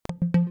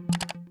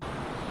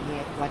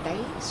what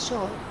I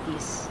saw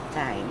this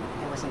time,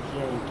 I wasn't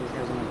here in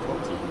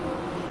 2014.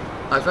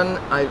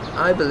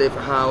 I believe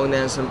how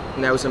Nelson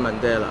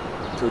Mandela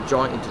to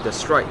join into the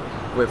strike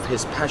with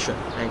his passion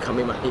and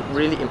commitment, it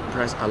really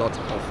impressed a lot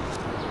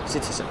of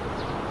citizens.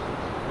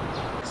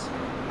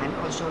 And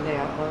also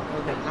there are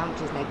other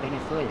countries like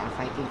Venezuela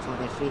fighting for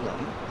their freedom.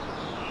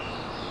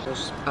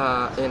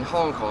 In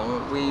Hong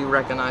Kong, we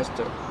recognize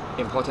the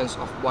importance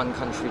of one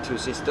country, two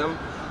system,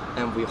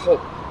 and we hope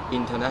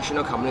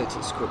international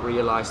communities could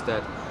realize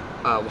that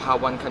how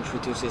one country,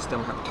 two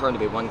system have turned to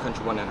be one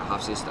country, one and a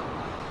half system.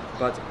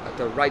 But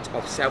the right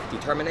of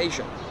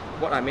self-determination.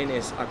 What I mean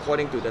is,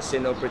 according to the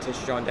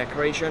Sino-British Joint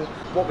Declaration,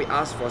 what we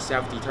ask for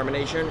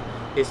self-determination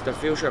is the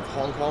future of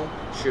Hong Kong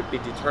should be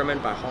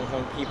determined by Hong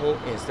Kong people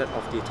instead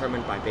of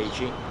determined by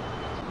Beijing.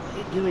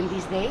 During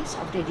these days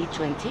of the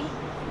G20,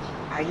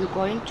 are you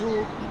going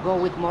to go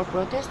with more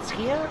protests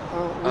here?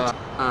 Or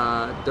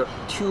the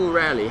two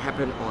rally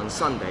happened on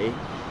Sunday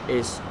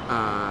is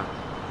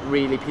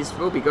really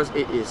peaceful because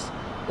it is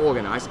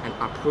organized and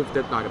approved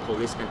by the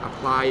police and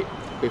applied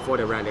before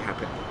the rally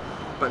happened.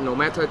 But no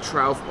matter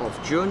 12th of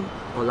June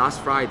or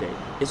last Friday,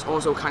 it's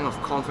also kind of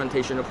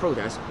confrontational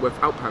protest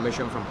without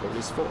permission from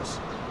police force.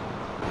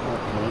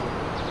 Okay.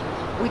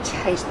 Which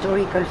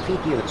historical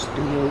figures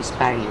do you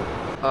inspire you?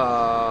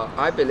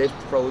 I believe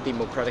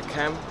pro-democratic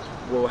camp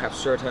will have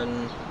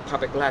certain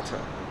public letter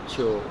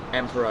to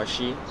Emperor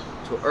Xi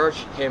to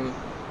urge him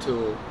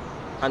to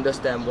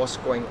understand what's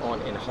going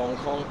on in Hong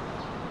Kong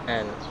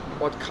and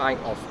what kind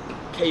of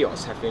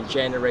chaos have been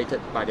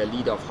generated by the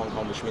leader of Hong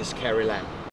Kong, which means Carrie Lam.